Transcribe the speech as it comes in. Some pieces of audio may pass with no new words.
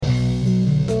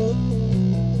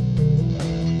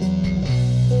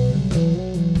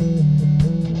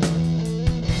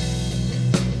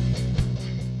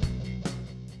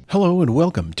Hello and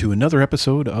welcome to another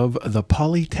episode of the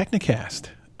Polytechnicast.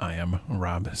 I am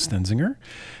Rob Stenzinger,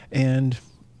 and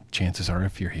chances are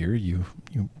if you're here, you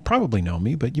probably know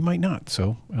me, but you might not.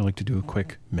 So I'd like to do a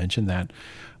quick mention that,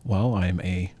 well, I'm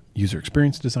a user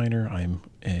experience designer. I'm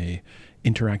a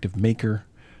interactive maker.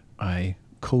 I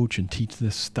coach and teach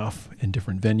this stuff in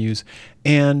different venues.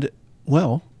 And,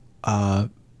 well, the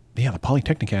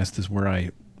Polytechnicast is where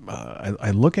I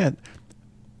look at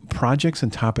projects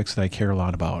and topics that I care a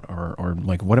lot about, or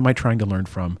like, what am I trying to learn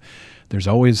from? There's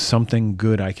always something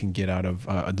good I can get out of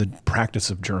the practice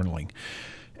of journaling.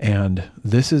 And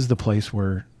this is the place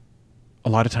where a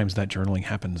lot of times that journaling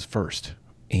happens first.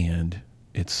 And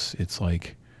it's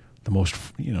like the most,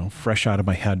 fresh out of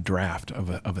my head draft of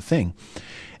a thing.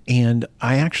 And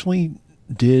I actually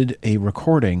did a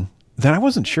recording that I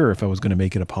wasn't sure if I was going to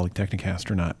make it a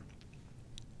Polytechnicast or not.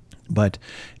 But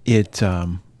it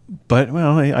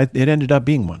ended up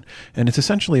being one. And it's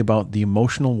essentially about the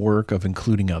emotional work of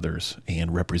including others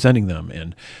and representing them,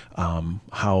 and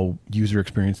how user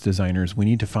experience designers, we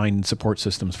need to find support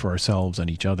systems for ourselves and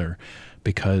each other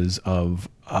because of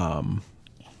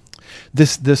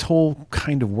this whole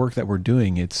kind of work that we're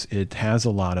doing. It has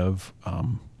a lot of,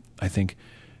 I think,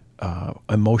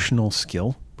 emotional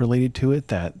skill related to it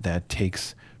that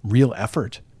takes real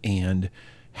effort and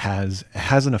has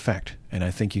an effect. And I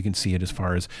think you can see it as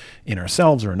far as in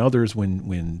ourselves or in others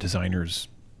when designers,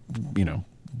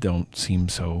 don't seem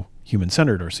so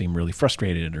human-centered or seem really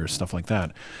frustrated or stuff like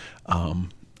that.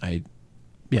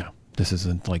 This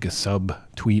isn't like a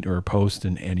sub-tweet or a post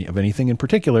of anything in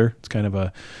particular. It's kind of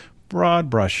a broad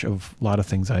brush of a lot of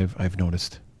things I've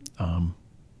noticed,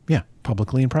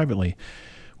 publicly and privately,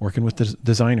 working with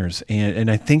designers. And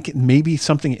I think maybe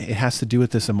it has to do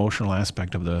with this emotional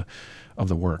aspect of the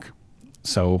work.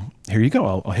 So here you go.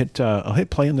 I'll hit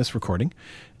play on this recording,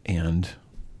 and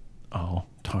I'll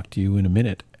talk to you in a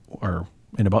minute, or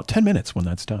in about 10 minutes when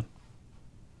that's done.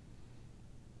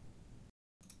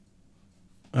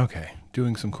 Okay,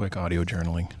 doing some quick audio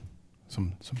journaling,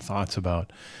 some thoughts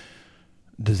about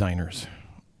designers.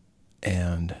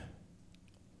 And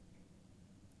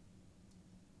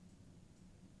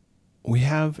we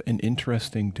have an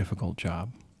interesting, difficult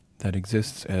job that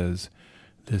exists as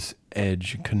this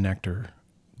edge connector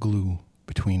glue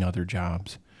between other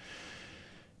jobs.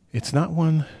 It's not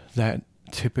one that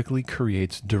typically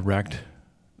creates direct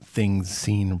things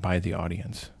seen by the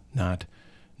audience, not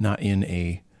in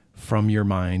a from your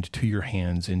mind to your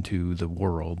hands into the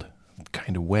world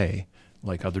kind of way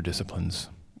like other disciplines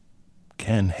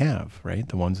can have, right?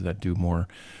 The ones that do more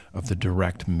of the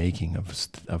direct making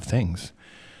of things.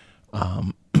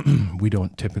 We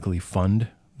don't typically fund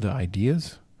the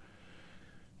ideas,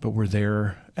 but we're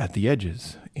there at the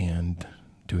edges and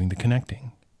doing the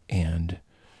connecting. And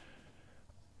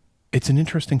it's an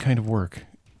interesting kind of work.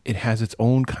 It has its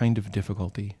own kind of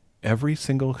difficulty. Every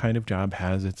single kind of job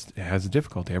has a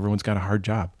difficulty. Everyone's got a hard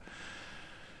job.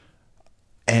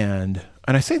 And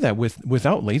I say that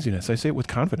without laziness. I say it with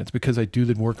confidence because I do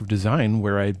the work of design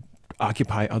where I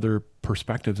occupy other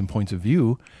perspectives and points of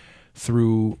view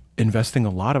through investing a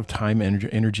lot of time,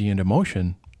 energy, and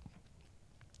emotion.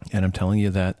 And I'm telling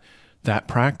you that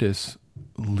practice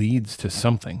leads to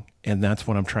something. And that's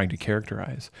what I'm trying to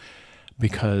characterize,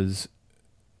 because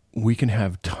we can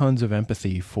have tons of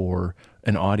empathy for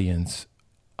an audience,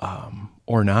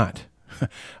 or not.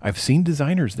 I've seen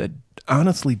designers that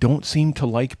honestly don't seem to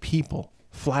like people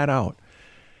flat out.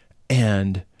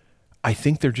 And I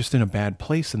think they're just in a bad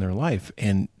place in their life.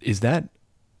 And is that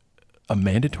a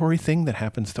mandatory thing that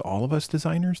happens to all of us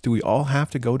designers? Do we all have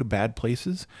to go to bad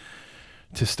places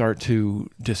to start to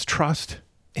distrust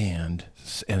and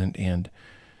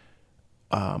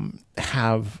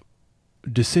have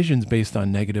decisions based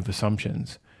on negative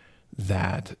assumptions?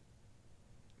 That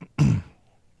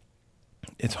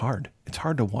it's hard. It's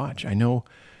hard to watch. I know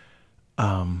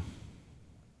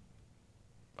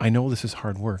this is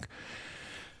hard work.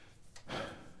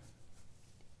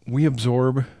 We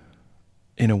absorb,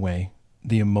 in a way,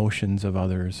 the emotions of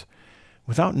others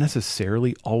without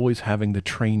necessarily always having the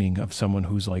training of someone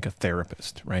who's like a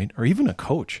therapist, right? Or even a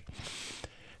coach.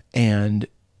 And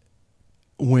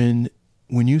when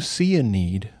you see a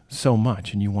need so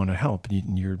much and you want to help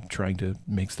and you're trying to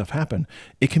make stuff happen,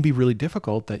 it can be really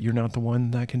difficult that you're not the one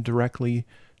that can directly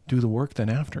do the work then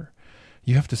after.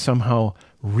 You have to somehow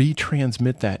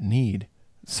retransmit that need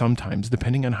sometimes,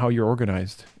 depending on how you're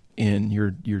organized in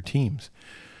your teams,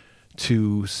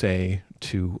 to say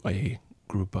to a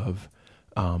group of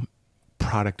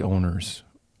product owners,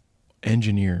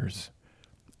 engineers,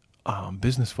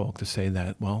 business folk, to say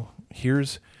that, well,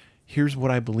 here's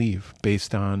what I believe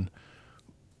based on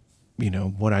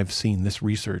what I've seen, this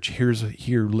research.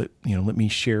 Let me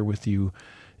share with you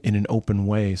in an open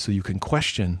way so you can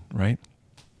question, right?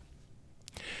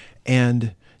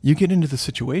 And you get into the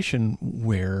situation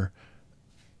where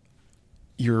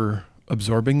you're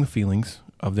absorbing the feelings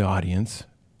of the audience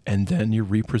and then you're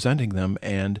representing them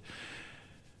and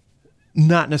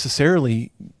not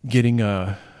necessarily getting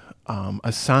a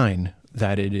sign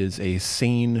that it is a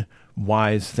sane,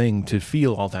 wise thing to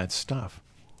feel all that stuff.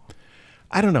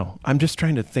 I don't know. I'm just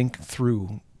trying to think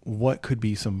through what could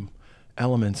be some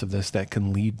elements of this that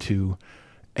can lead to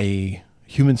a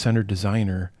human-centered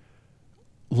designer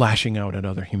lashing out at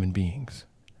other human beings.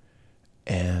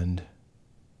 And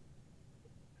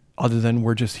other than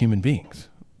we're just human beings,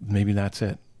 maybe that's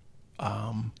it.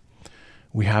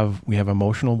 We have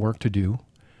emotional work to do,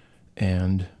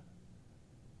 and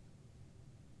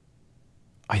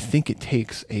I think it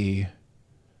takes a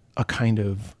kind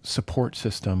of support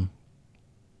system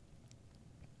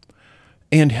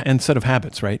and set of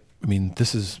habits, right? I mean,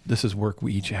 this is work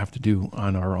we each have to do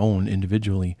on our own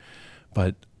individually,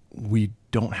 but we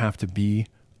don't have to be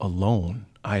alone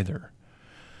either.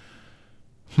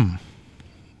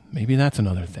 Maybe that's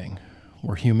another thing.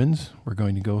 We're humans. We're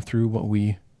going to go through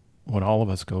what all of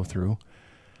us go through.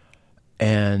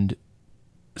 And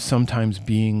sometimes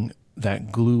being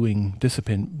that gluing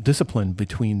discipline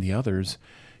between the others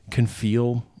can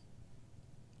feel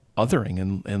othering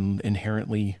and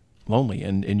inherently lonely.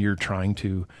 And you're trying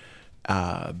to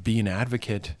be an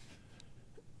advocate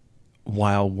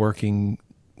while working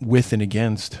with and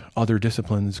against other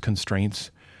disciplines,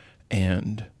 constraints,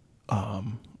 and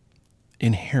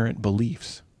inherent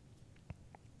beliefs.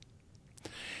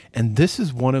 And this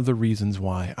is one of the reasons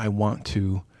why I want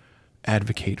to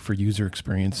advocate for user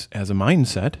experience as a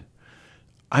mindset.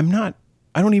 I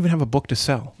don't even have a book to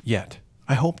sell yet.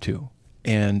 I hope to.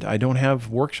 And I don't have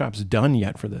workshops done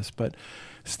yet for this, but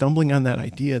stumbling on that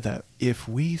idea that if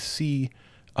we see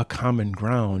a common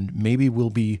ground, maybe we'll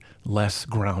be less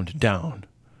ground down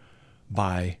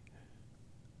by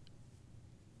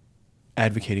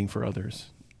advocating for others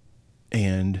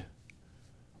and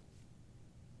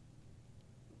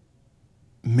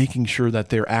making sure that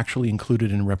they're actually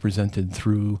included and represented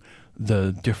through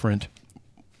the different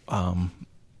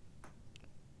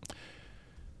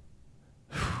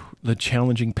the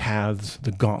challenging paths,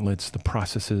 the gauntlets, the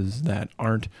processes that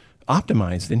aren't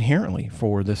optimized inherently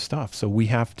for this stuff. So we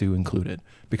have to include it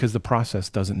because the process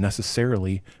doesn't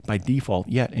necessarily by default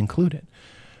yet include it.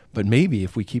 But maybe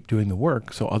if we keep doing the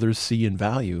work so others see and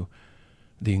value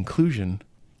the inclusion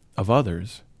of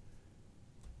others,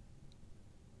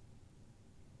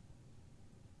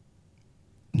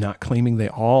 not claiming they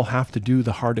all have to do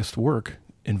the hardest work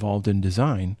involved in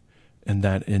design, and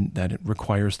that it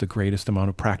requires the greatest amount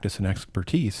of practice and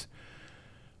expertise.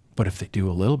 But if they do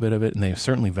a little bit of it, and they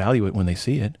certainly value it when they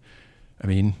see it, I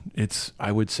mean,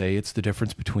 I would say it's the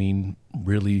difference between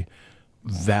really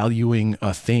valuing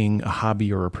a thing, a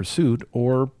hobby or a pursuit,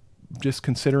 or just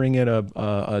considering it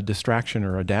a distraction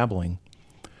or a dabbling.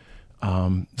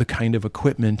 The kind of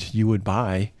equipment you would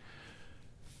buy,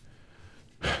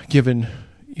 given,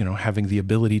 having the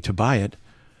ability to buy it,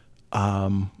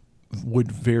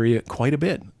 would vary it quite a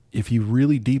bit if you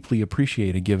really deeply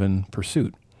appreciate a given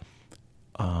pursuit.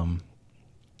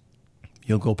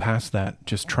 You'll go past that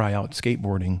just try out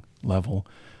skateboarding level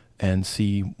and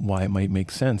see why it might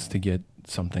make sense to get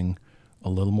something a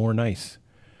little more nice.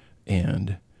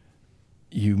 And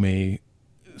you may,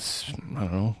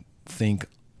 think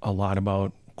a lot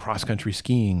about cross-country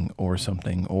skiing or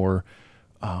something, or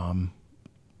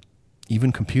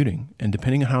even computing. And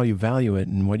depending on how you value it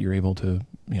and what you're able to,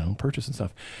 purchase and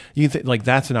stuff,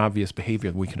 that's an obvious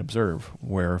behavior that we can observe,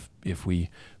 where if we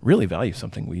really value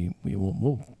something,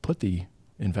 we'll put the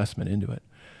investment into it.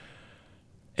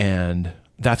 And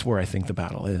that's where I think the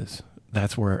battle is.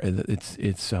 That's where it's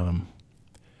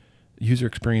user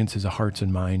experience is a hearts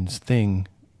and minds thing,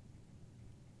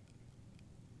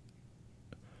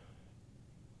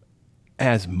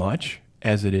 as much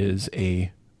as it is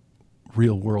a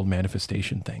real world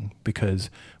manifestation thing, because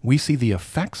we see the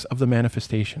effects of the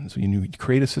manifestations. You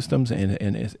create a systems and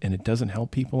it doesn't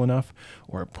help people enough,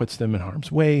 or it puts them in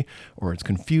harm's way, or it's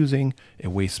confusing, it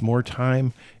wastes more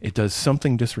time, it does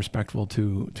something disrespectful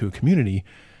to a community,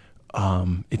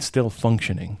 it's still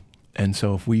functioning. And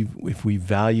so if we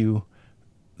value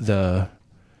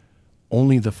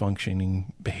only the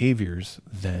functioning behaviors,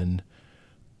 then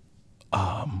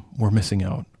we're missing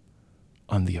out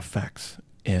on the effects.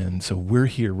 And so we're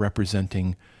here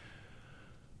representing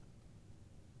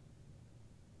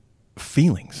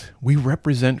feelings. We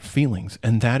represent feelings,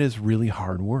 and that is really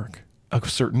hard work, a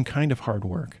certain kind of hard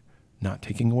work, not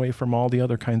taking away from all the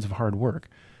other kinds of hard work,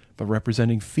 but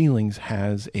representing feelings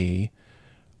has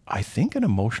I think, an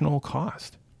emotional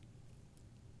cost.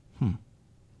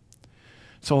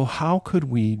 So how could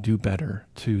we do better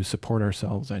to support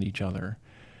ourselves and each other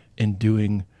in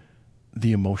doing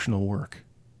the emotional work?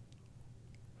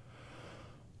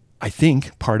 I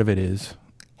think part of it is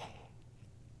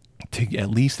to at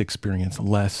least experience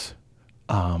less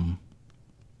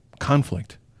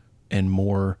conflict and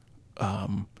more,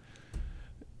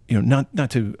 not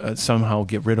to somehow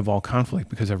get rid of all conflict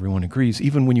because everyone agrees.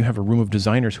 Even when you have a room of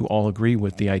designers who all agree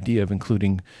with the idea of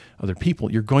including other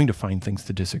people, you're going to find things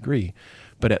to disagree.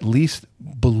 But at least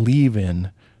believe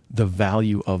in the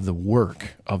value of the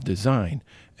work of design.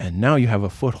 And now you have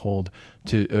a foothold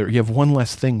or you have one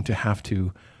less thing to have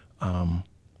to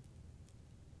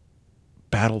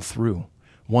battle through,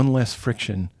 one less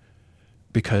friction,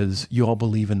 because you all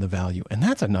believe in the value. And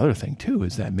that's another thing too,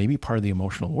 is that maybe part of the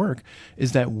emotional work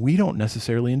is that we don't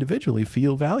necessarily individually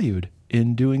feel valued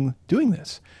in doing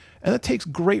this. And that takes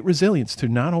great resilience to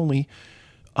not only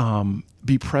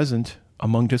be present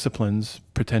among disciplines,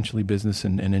 potentially business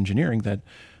and engineering, that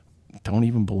don't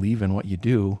even believe in what you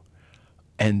do,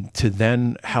 and to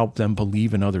then help them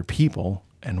believe in other people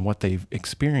and what they've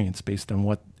experienced based on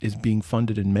what is being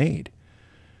funded and made.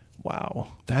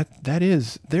 Wow,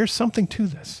 there's something to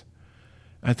this.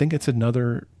 I think it's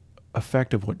another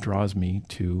effect of what draws me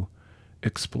to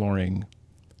exploring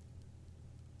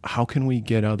how can we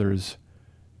get others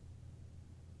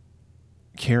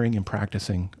caring and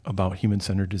practicing about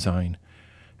human-centered design.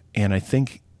 And I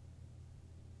think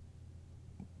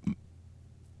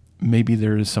maybe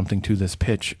there is something to this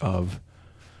pitch of,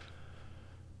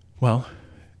 well,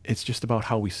 it's just about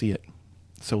how we see it.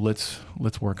 So let's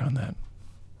work on that.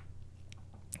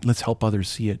 Let's help others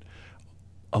see it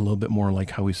a little bit more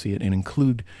like how we see it and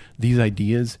include these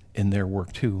ideas in their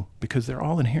work too, because they're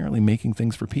all inherently making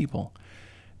things for people.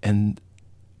 And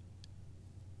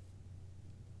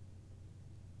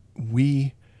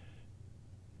we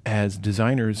as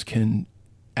designers can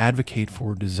advocate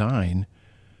for design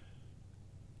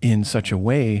in such a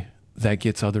way that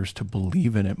gets others to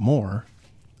believe in it more,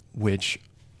 which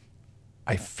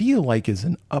I feel like is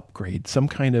an upgrade, some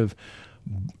kind of,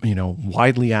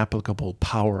 widely applicable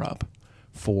power up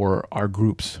for our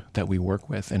groups that we work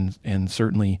with, and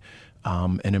certainly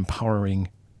an empowering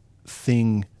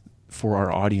thing for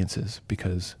our audiences,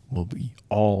 because we'll be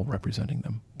all representing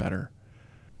them better.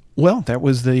 Well, that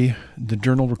was the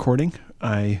journal recording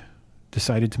I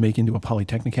decided to make into a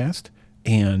Polytechnicast.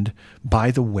 And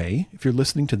by the way, if you're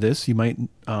listening to this, you might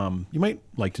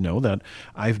like to know that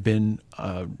I've been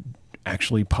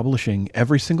actually publishing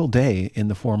every single day in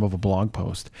the form of a blog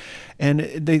post, and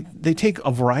they take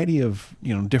a variety of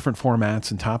different formats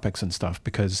and topics and stuff,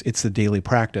 because it's the daily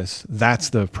practice.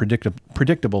 That's the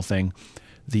predictable thing.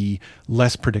 The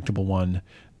less predictable one,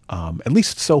 at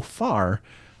least so far,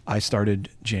 I started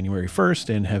January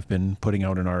 1st and have been putting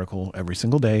out an article every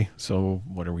single day. So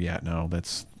what are we at now?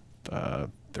 That's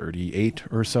 38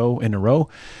 or so in a row.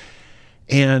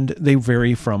 And they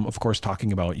vary from, of course,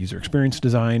 talking about user experience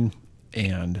design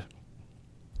and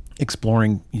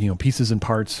exploring, pieces and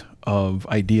parts of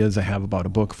ideas I have about a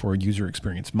book for user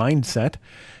experience mindset.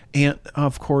 And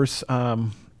of course,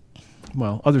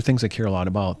 other things I care a lot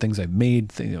about, things I've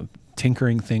made,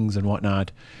 tinkering things and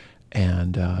whatnot.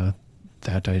 And,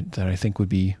 that I think would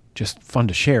be just fun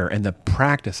to share, and the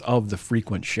practice of the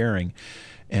frequent sharing,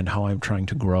 and how I'm trying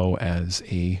to grow as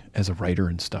a writer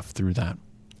and stuff through that.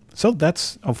 So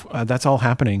that's all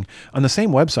happening on the same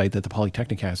website that the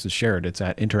Polytechnicast is shared. It's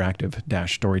at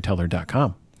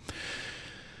interactive-storyteller.com.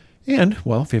 And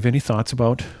well, if you have any thoughts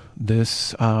about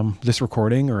this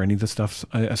recording or any of the stuff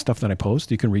that I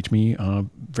post, you can reach me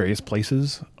various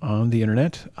places on the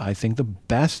internet. I think the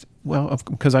best,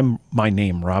 because I'm my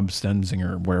name, Rob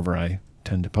Stenzinger, wherever I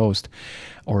tend to post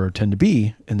or tend to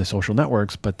be in the social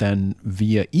networks, but then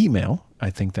via email, I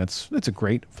think that's a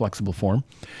great flexible form.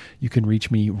 You can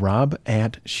reach me,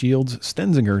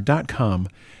 rob@shieldsstenzinger.com.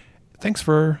 Thanks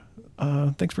for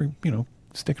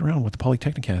sticking around with the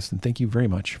Polytechnicast, and thank you very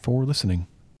much for listening.